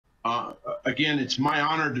again, it's my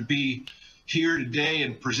honor to be here today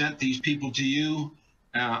and present these people to you.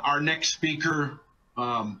 Our next speaker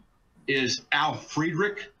is Al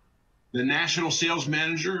Friedrich, the National Sales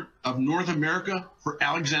Manager of North America for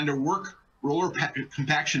Alexanderwerk Roller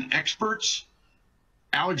Compaction Experts.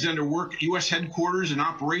 Alexanderwerk U.S. headquarters and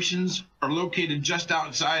operations are located just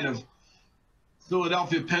outside of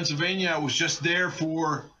Philadelphia, Pennsylvania. I was just there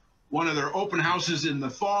for one of their open houses in the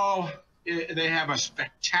fall. They have a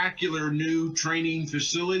spectacular new training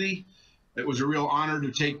facility. It was a real honor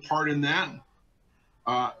to take part in that.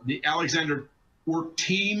 The Alexanderwerk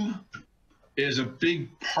team is a big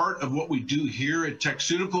part of what we do here at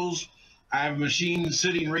Texuticals. I have a machine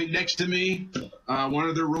sitting right next to me, one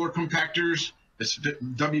of their roller compactors. It's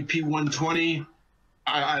WP120.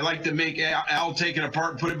 I like to make Al take it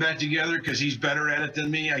apart and put it back together because he's better at it than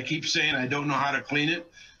me. I keep saying I don't know how to clean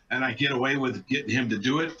it, and I get away with getting him to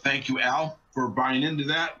do it. Thank you, Al, for buying into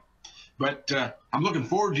that. But I'm looking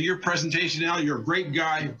forward to your presentation, Al. You're a great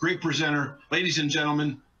guy, great presenter. Ladies and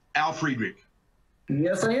gentlemen, Al Friedrich.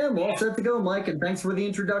 Yes, I am. All set to go, Mike, and thanks for the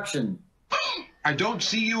introduction. I don't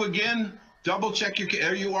see you again. Double check your,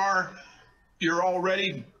 there you are. You're all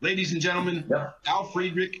ready. Ladies and gentlemen, yep. Al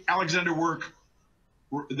Friedrich, Alexanderwerk,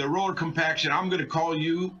 the roller compaction. I'm going to call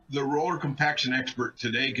you the roller compaction expert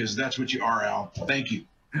today because that's what you are, Al. Thank you.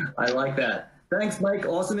 I like that. Thanks, Mike.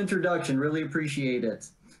 Awesome introduction. Really appreciate it.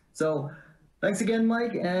 So thanks again,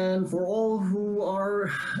 Mike. And for all who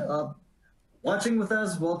are watching with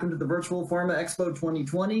us, welcome to the Virtual Pharma Expo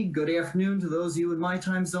 2020. Good afternoon to those of you in my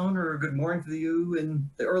time zone, or good morning to you in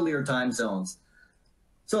the earlier time zones.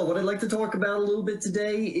 So what I'd like to talk about a little bit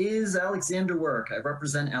today is Alexanderwerk. I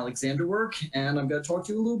represent Alexanderwerk, and I'm going to talk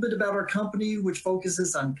to you a little bit about our company, which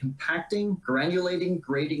focuses on compacting, granulating,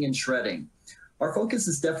 grading, and shredding. Our focus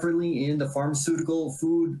is definitely in the pharmaceutical,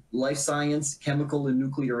 food, life science, chemical, and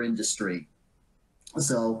nuclear industry.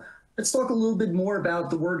 So let's talk a little bit more about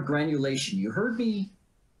the word granulation. You heard me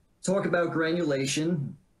talk about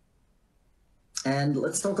granulation, and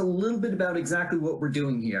let's talk a little bit about exactly what we're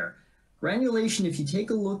doing here. Granulation, if you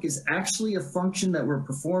take a look, is actually a function that we're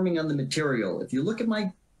performing on the material. If you look at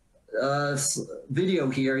my video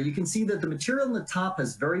here, you can see that the material on the top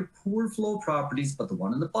has very poor flow properties, but the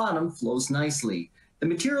one on the bottom flows nicely. The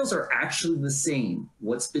materials are actually the same.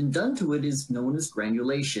 What's been done to it is known as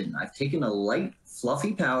granulation. I've taken a light,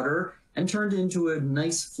 fluffy powder and turned it into a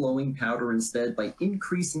nice flowing powder instead by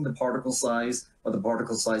increasing the particle size or the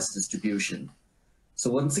particle size distribution.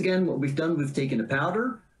 So once again, what we've done, we've taken a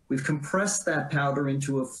powder, we've compressed that powder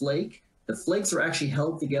into a flake. The flakes are actually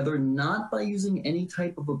held together not by using any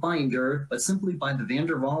type of a binder, but simply by the van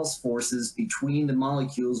der Waals forces between the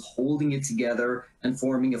molecules holding it together and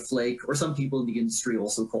forming a flake, or some people in the industry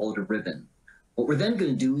also call it a ribbon. What we're then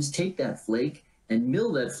going to do is take that flake and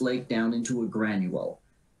mill that flake down into a granule.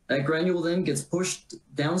 That granule then gets pushed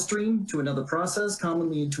downstream to another process,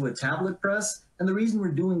 commonly into a tablet press. And the reason we're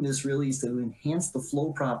doing this really is to enhance the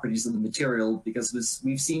flow properties of the material, because as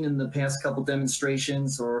we've seen in the past couple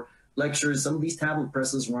demonstrations or lectures, some of these tablet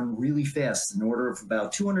presses run really fast, in order of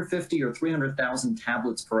about 250 or 300,000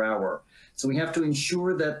 tablets per hour. So we have to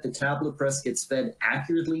ensure that the tablet press gets fed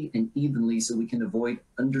accurately and evenly so we can avoid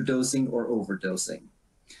underdosing or overdosing.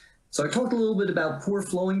 So I talked a little bit about poor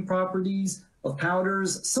flowing properties of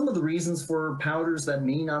powders, some of the reasons for powders that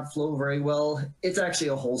may not flow very well. It's actually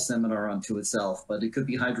a whole seminar unto itself, but it could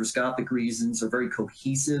be hydroscopic reasons or very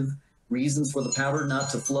cohesive reasons for the powder not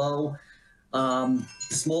to flow.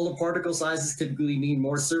 Smaller particle sizes typically mean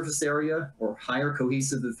more surface area or higher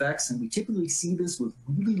cohesive effects, and we typically see this with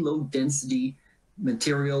really low density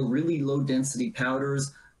material, really low density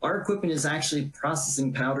powders. Our equipment is actually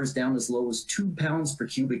processing powders down as low as 2 pounds per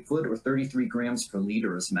cubic foot, or 33 grams per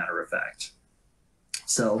liter, as a matter of fact.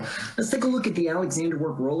 So let's take a look at the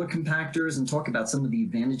Alexanderwerk roller compactors and talk about some of the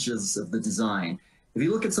advantages of the design. If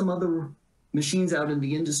you look at some other machines out in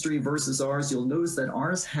the industry versus ours, you'll notice that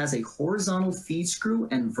ours has a horizontal feed screw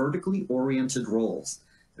and vertically oriented rolls.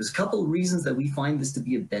 There's a couple of reasons that we find this to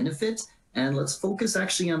be a benefit, and let's focus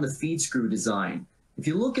actually on the feed screw design. If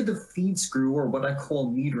you look at the feed screw, or what I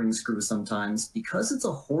call metering screw sometimes, because it's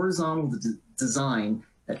a horizontal design,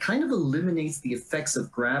 that kind of eliminates the effects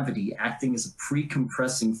of gravity acting as a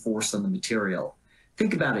pre-compressing force on the material.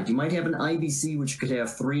 Think about it. You might have an IBC which could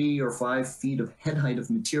have 3 or 5 feet of head height of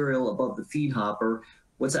material above the feed hopper.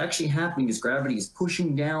 What's actually happening is gravity is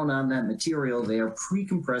pushing down on that material. They are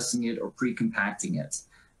pre-compressing it or pre-compacting it.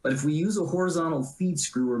 But if we use a horizontal feed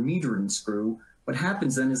screw or metering screw, what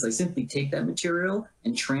happens then is I simply take that material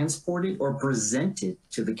and transport it or present it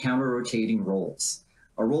to the counter-rotating rolls.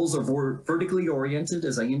 Our rolls are vertically oriented,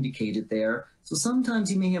 as I indicated there, So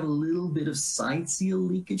sometimes you may have a little bit of side seal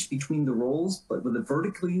leakage between the rolls, but with a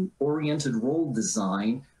vertically oriented roll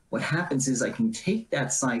design, what happens is I can take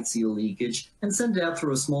that side seal leakage and send it out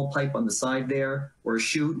through a small pipe on the side there, or a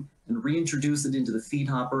chute, and reintroduce it into the feed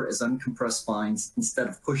hopper as uncompressed fines instead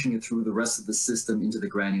of pushing it through the rest of the system into the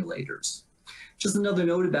granulators. Just another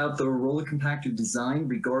note about the roller compactor design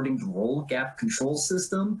regarding the roll gap control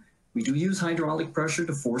system. We do use hydraulic pressure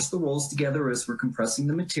to force the rolls together as we're compressing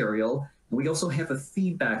the material. And we also have a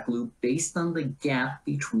feedback loop based on the gap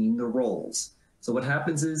between the rolls. So what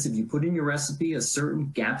happens is if you put in your recipe a certain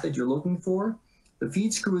gap that you're looking for, the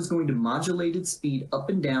feed screw is going to modulate its speed up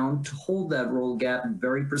and down to hold that roll gap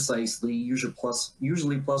very precisely, usually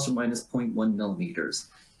plus or minus 0.1 millimeters.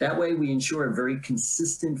 That way we ensure a very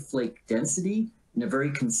consistent flake density and a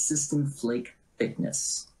very consistent flake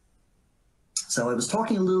thickness. So I was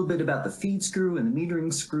talking a little bit about the feed screw and the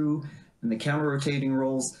metering screw and the counter-rotating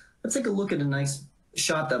rolls. Let's take a look at a nice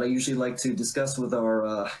shot that I usually like to discuss with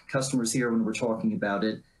our customers here when we're talking about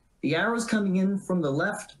it. The arrows coming in from the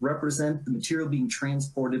left represent the material being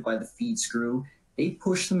transported by the feed screw. They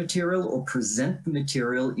push the material or present the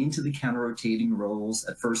material into the counter-rotating rolls,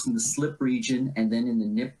 at first in the slip region and then in the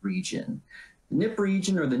nip region. The nip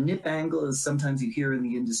region, or the nip angle, as sometimes you hear in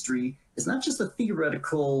the industry, is not just a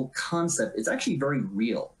theoretical concept, it's actually very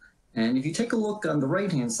real. And if you take a look on the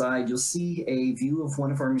right-hand side, you'll see a view of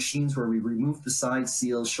one of our machines where we removed the side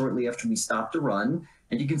seal shortly after we stopped to run.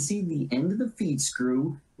 And you can see the end of the feed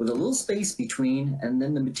screw with a little space between, and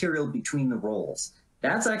then the material between the rolls.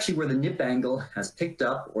 That's actually where the nip angle has picked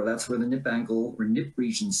up, or that's where the nip angle or nip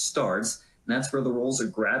region starts. And that's where the rolls are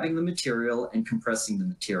grabbing the material and compressing the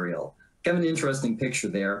material. Kind of an interesting picture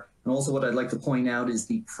there. And also what I'd like to point out is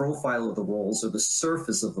the profile of the rolls, or the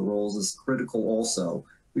surface of the rolls, is critical also.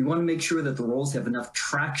 We want to make sure that the rolls have enough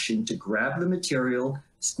traction to grab the material,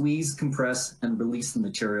 squeeze, compress, and release the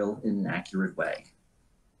material in an accurate way.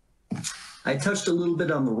 I touched a little bit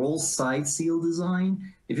on the roll side seal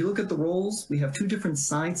design. If you look at the rolls, we have two different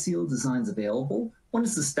side seal designs available. One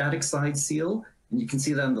is the static side seal, and you can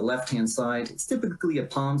see that on the left-hand side. It's typically a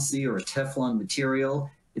POMC or a Teflon material.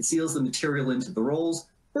 It seals the material into the rolls.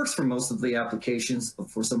 Works for most of the applications, but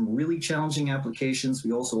for some really challenging applications,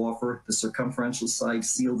 we also offer the circumferential side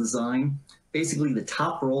seal design. Basically, the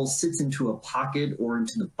top roll sits into a pocket or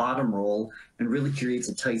into the bottom roll and really creates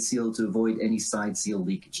a tight seal to avoid any side seal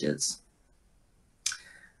leakages.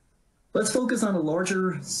 Let's focus on a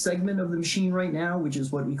larger segment of the machine right now, which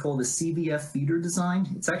is what we call the CVF feeder design.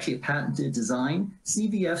 It's actually a patented design.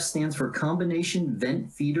 CVF stands for Combination Vent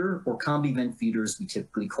Feeder, or Combi Vent Feeder as we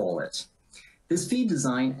typically call it. This feed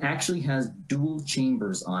design actually has dual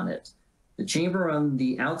chambers on it. The chamber on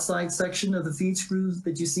the outside section of the feed screws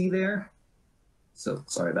that you see there, so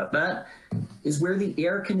sorry about that, is where the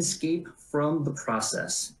air can escape from the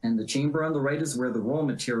process. And the chamber on the right is where the raw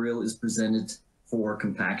material is presented for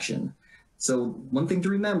compaction. So one thing to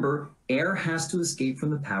remember, air has to escape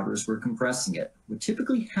from the powder as we're compressing it. What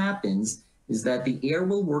typically happens is that the air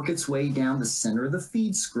will work its way down the center of the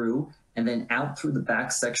feed screw and then out through the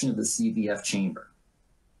back section of the CVF chamber.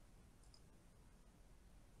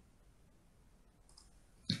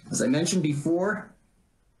 As I mentioned before,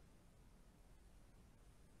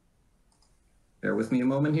 bear with me a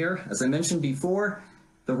moment here. As I mentioned before,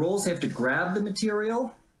 the rolls have to grab the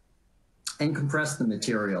material and compress the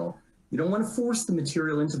material. You don't want to force the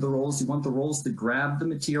material into the rolls. You want the rolls to grab the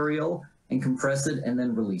material and compress it and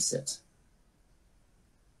then release it.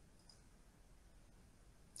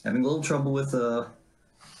 Having a little trouble with the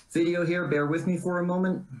video here. Bear with me for a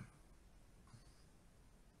moment.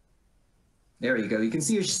 There you go. You can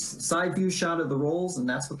see a side view shot of the rolls, and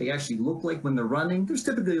that's what they actually look like when they're running. There's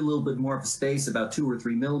typically a little bit more of a space, about 2 or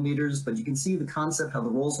 3 millimeters, but you can see the concept how the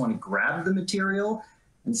rolls want to grab the material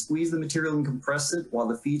and squeeze the material and compress it, while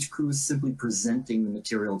the feed screw is simply presenting the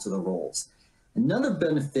material to the rolls. Another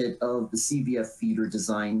benefit of the CVF feeder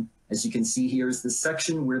design, as you can see here, is the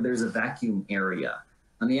section where there's a vacuum area.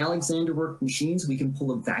 On the Alexanderwerk machines, we can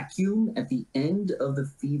pull a vacuum at the end of the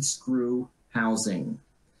feed screw housing.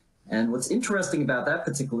 And what's interesting about that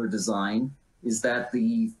particular design is that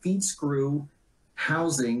the feed screw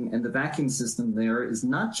housing and the vacuum system there is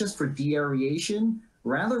not just for de-aeration.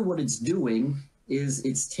 Rather, what it's doing is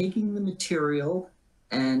it's taking the material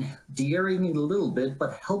and de-aerating it a little bit,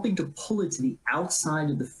 but helping to pull it to the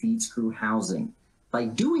outside of the feed screw housing. By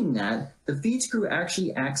doing that, the feed screw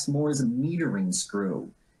actually acts more as a metering screw.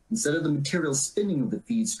 Instead of the material spinning of the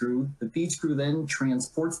feed screw then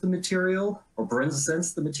transports the material, or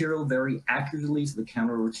presents the material very accurately to the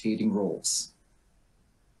counter-rotating rolls.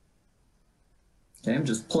 Okay, I'm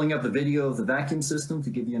just pulling up the video of the vacuum system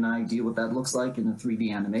to give you an idea what that looks like in a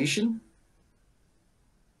 3D animation.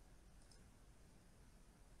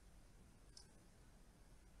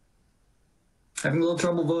 Having a little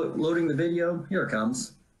trouble loading the video? Here it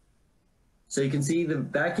comes. So you can see the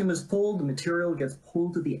vacuum is pulled, the material gets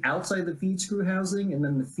pulled to the outside of the feed screw housing, and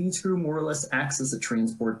then the feed screw more or less acts as a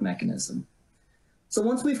transport mechanism. So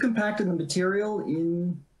once we've compacted the material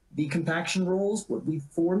in the compaction rolls, what we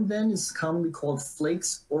form then is commonly called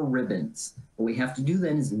flakes or ribbons. What we have to do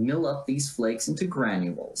then is mill up these flakes into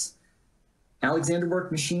granules.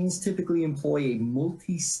 Alexanderwerk machines typically employ a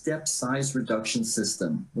multi-step size reduction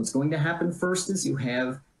system. What's going to happen first is you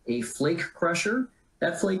have a flake crusher.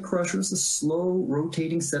 That flake crusher is a slow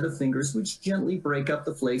rotating set of fingers which gently break up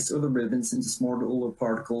the flakes or the ribbons into smaller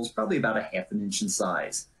particles, probably about a ½ an inch in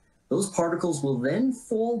size. Those particles will then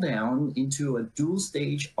fall down into a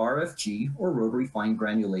dual-stage RFG or rotary fine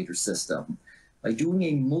granulator system. By doing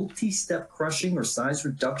a multi-step crushing or size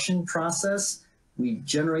reduction process, we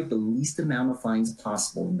generate the least amount of fines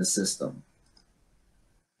possible in the system.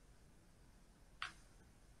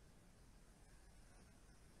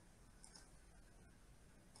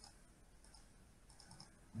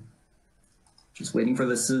 Just waiting for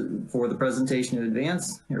the presentation to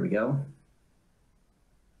advance. Here we go.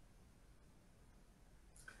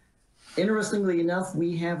 Interestingly enough,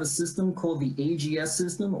 we have a system called the AGS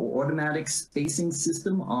system, or automatic spacing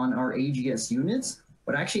system, on our AGS units.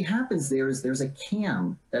 What actually happens there is there's a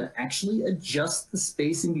cam that actually adjusts the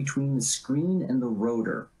spacing between the screen and the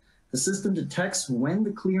rotor. The system detects when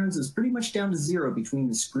the clearance is pretty much down to 0 between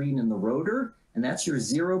the screen and the rotor, and that's your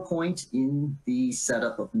 0 point in the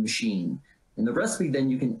setup of the machine. In the recipe, then,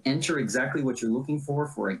 you can enter exactly what you're looking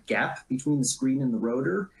for a gap between the screen and the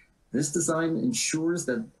rotor. This design ensures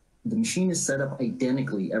that the machine is set up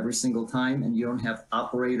identically every single time, and you don't have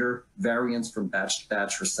operator variance from batch to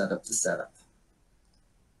batch or setup to setup.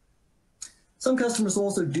 Some customers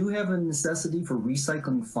also do have a necessity for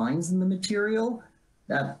recycling fines in the material.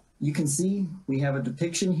 That you can see, we have a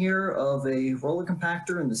depiction here of a roller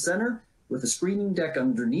compactor in the center with a screening deck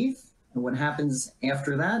underneath. And what happens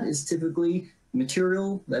after that is typically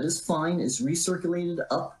material that is fine is recirculated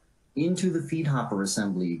up into the feed hopper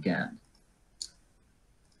assembly again.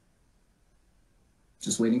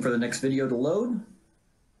 Just waiting for the next video to load.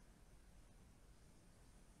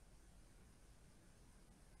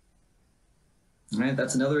 All right,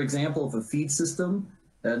 that's another example of a feed system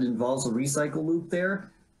that involves a recycle loop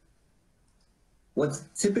there. What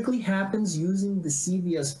typically happens using the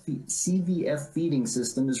CVF feeding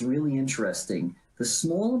system is really interesting. The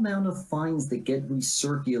small amount of fines that get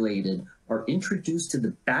recirculated are introduced to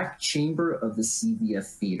the back chamber of the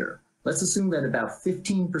CVF feeder. Let's assume that about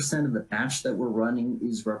 15% of the batch that we're running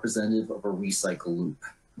is representative of a recycle loop.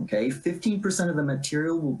 Okay, 15% of the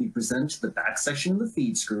material will be presented to the back section of the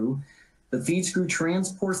feed screw. The feed screw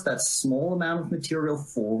transports that small amount of material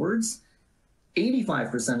forwards.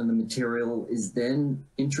 85% of the material is then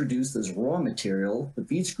introduced as raw material. The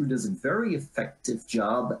feed screw does a very effective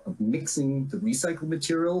job of mixing the recycled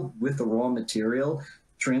material with the raw material,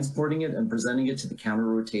 transporting it and presenting it to the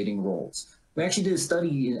counter-rotating rolls. We actually did a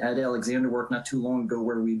study at Alexanderwerk not too long ago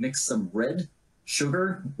where we mixed some red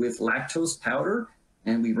sugar with lactose powder,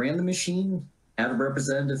 and we ran the machine at a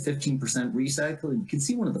representative 15% recycle, and you can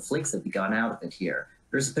see one of the flakes that we got out of it here.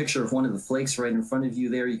 There's a picture of one of the flakes right in front of you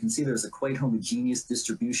there. You can see there's a quite homogeneous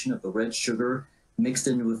distribution of the red sugar mixed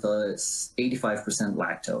in with 85%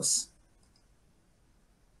 lactose.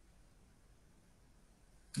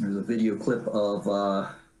 There's a video clip of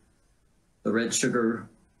the red sugar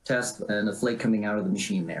test and a flake coming out of the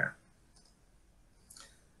machine there.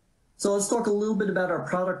 So let's talk a little bit about our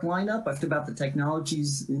product lineup, after about the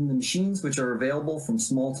technologies in the machines which are available from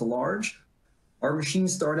small to large. Our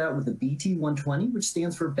machines start out with the BT120, which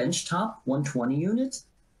stands for Benchtop 120 unit.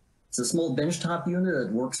 It's a small benchtop unit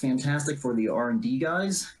that works fantastic for the R&D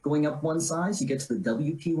guys. Going up one size, you get to the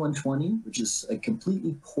WP120, which is a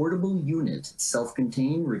completely portable unit. It's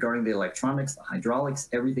self-contained regarding the electronics, the hydraulics,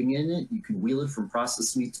 everything in it. You can wheel it from process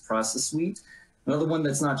suite to process suite. Another one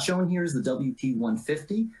that's not shown here is the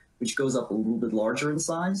WP150, which goes up a little bit larger in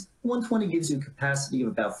size. 120 gives you a capacity of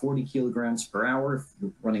about 40 kilograms per hour if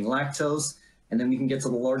you're running lactose. And then we can get to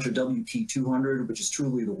the larger WP200, which is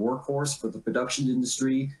truly the workhorse for the production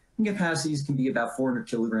industry. And capacities can be about 400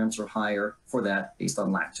 kilograms or higher for that, based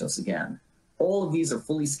on lactose again. All of these are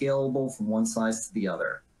fully scalable from one size to the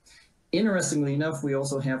other. Interestingly enough, we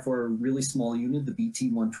also have for a really small unit, the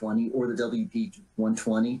BT120 or the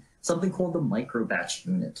WP120, something called the microbatch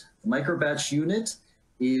unit. The microbatch unit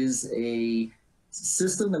is a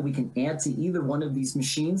system that we can add to either one of these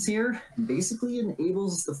machines here, and basically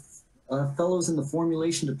enables the fellows in the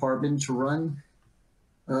formulation department to run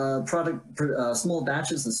small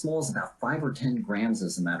batches as small as about 5 or 10 grams,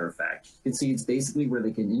 as a matter of fact. You can see it's basically where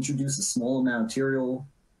they can introduce a small amount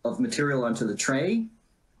of material onto the tray.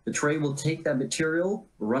 The tray will take that material,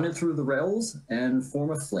 run it through the rails, and form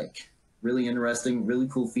a flake. Really interesting, really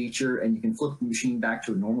cool feature, and you can flip the machine back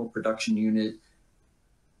to a normal production unit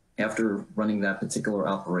after running that particular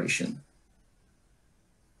operation.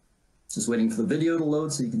 Just waiting for the video to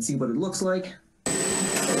load so you can see what it looks like.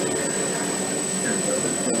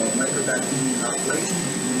 Microvacuum operation.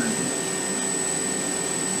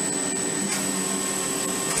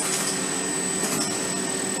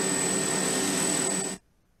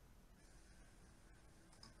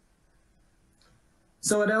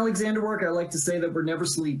 So at Alexanderwerk, I like to say that we're never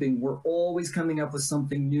sleeping. We're always coming up with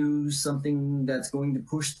something new, something that's going to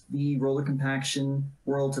push the roller compaction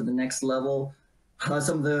world to the next level.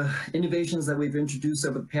 Some of the innovations that we've introduced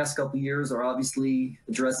over the past couple of years are obviously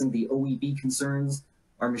addressing the OEB concerns.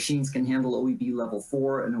 Our machines can handle OEB level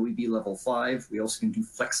 4 and OEB level 5. We also can do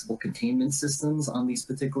flexible containment systems on these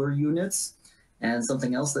particular units. And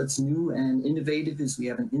something else that's new and innovative is we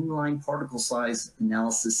have an inline particle size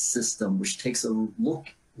analysis system, which takes a look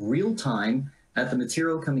real time at the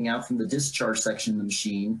material coming out from the discharge section of the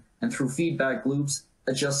machine, and through feedback loops,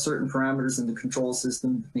 adjust certain parameters in the control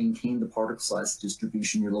system to maintain the particle size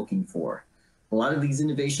distribution you're looking for. A lot of these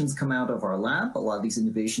innovations come out of our lab. A lot of these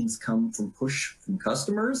innovations come from push from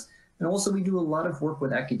customers. And also we do a lot of work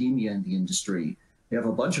with academia in the industry. We have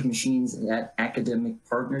a bunch of machines at academic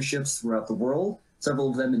partnerships throughout the world, several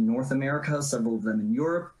of them in North America, several of them in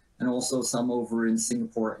Europe, and also some over in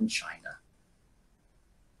Singapore and China.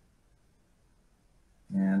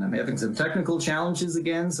 And I'm having some technical challenges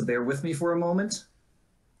again, so bear with me for a moment.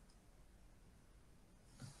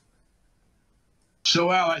 So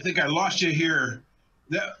Al, I think I lost you here.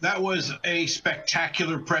 That was a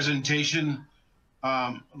spectacular presentation.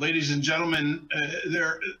 Ladies and gentlemen,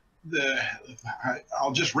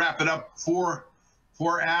 I'll just wrap it up for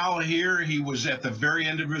Al here. He was at the very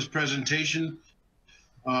end of his presentation.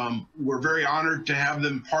 We're very honored to have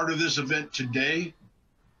them part of this event today,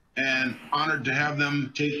 and honored to have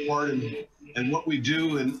them take part in what we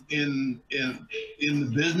do in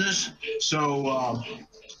the business. So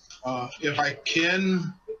if I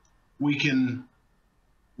can, we're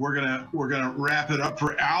gonna wrap it up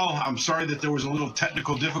for Al. I'm sorry that there was a little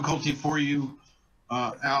technical difficulty for you,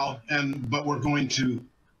 Al, but we're going to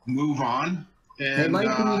move on. And, hey,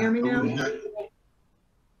 Mike, can you hear me now? Mike,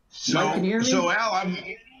 can you hear me? So Al,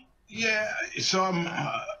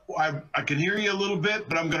 I can hear you a little bit,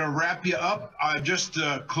 but I'm going to wrap you up. I just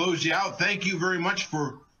close you out. Thank you very much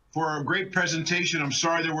for a great presentation. I'm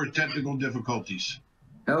sorry there were technical difficulties.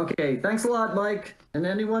 Okay, thanks a lot, Mike. And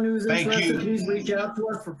anyone who's interested, please reach out to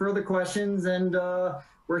us for further questions. And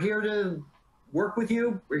we're here to work with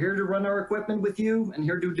you. We're here to run our equipment with you, and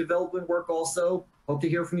here to do development work also. Hope to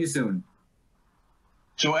hear from you soon.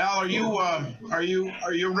 So Al, are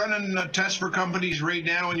you running tests for companies right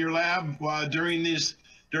now in your lab during these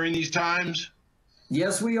times?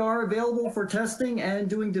 Yes, we are available for testing and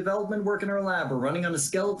doing development work in our lab. We're running on a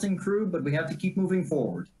skeleton crew, but we have to keep moving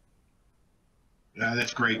forward. Yeah,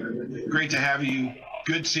 that's great. Great to have you.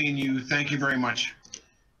 Good seeing you. Thank you very much.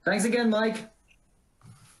 Thanks again, Mike.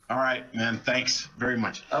 All right, man. Thanks very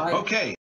much. Okay.